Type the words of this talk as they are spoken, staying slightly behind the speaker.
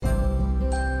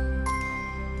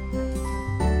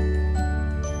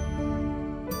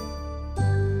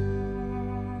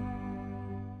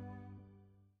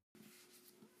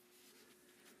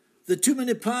The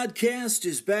 2-Minute Podcast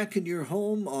is back in your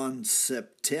home on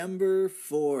September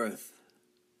 4th.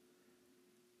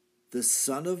 The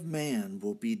Son of Man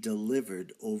will be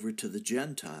delivered over to the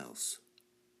Gentiles.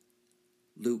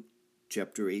 Luke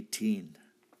chapter 18.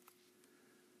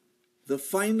 The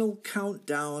final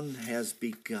countdown has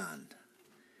begun.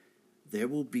 There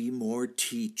will be more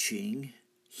teaching,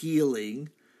 healing,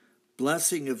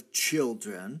 blessing of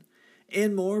children,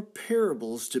 and more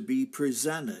parables to be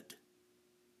presented.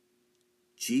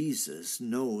 Jesus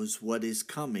knows what is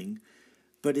coming,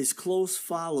 but his close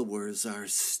followers are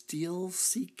still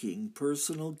seeking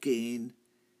personal gain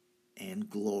and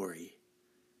glory.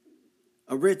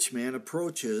 A rich man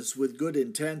approaches with good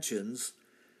intentions,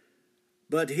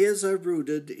 but his are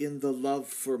rooted in the love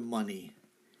for money.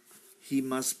 He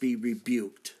must be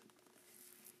rebuked.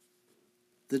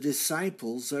 The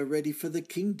disciples are ready for the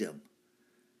kingdom,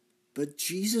 but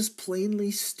Jesus plainly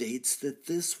states that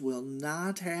this will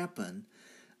not happen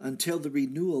until the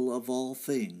renewal of all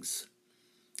things.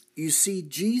 You see,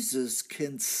 Jesus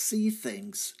can see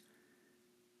things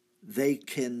they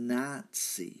cannot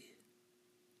see.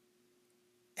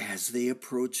 As they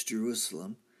approach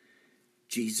Jerusalem,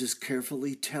 Jesus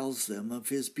carefully tells them of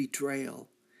his betrayal.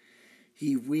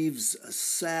 He weaves a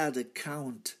sad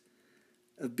account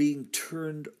of being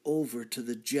turned over to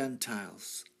the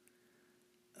Gentiles,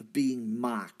 of being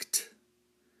mocked,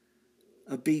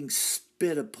 of being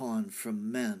spit upon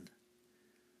from men,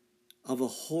 of a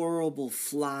horrible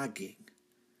flogging,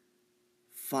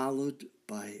 followed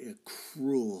by a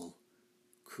cruel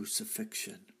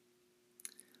crucifixion.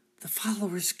 The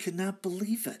followers cannot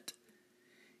believe it.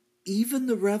 Even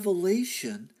the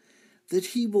revelation that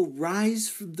he will rise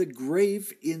from the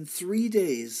grave in 3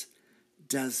 days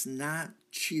does not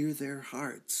cheer their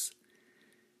hearts.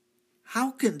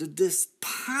 How can this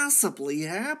possibly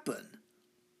happen?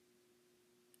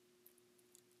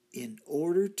 In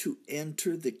order to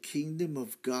enter the kingdom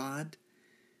of God,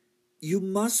 you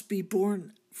must be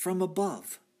born from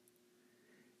above.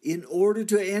 In order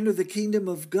to enter the kingdom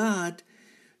of God,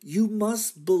 you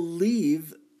must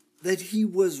believe that he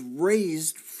was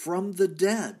raised from the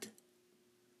dead.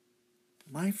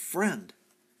 My friend,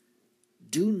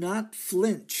 do not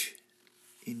flinch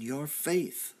in your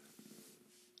faith.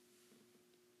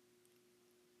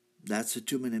 That's a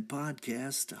 2-Minute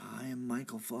Podcast. I am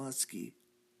Michael Foskey.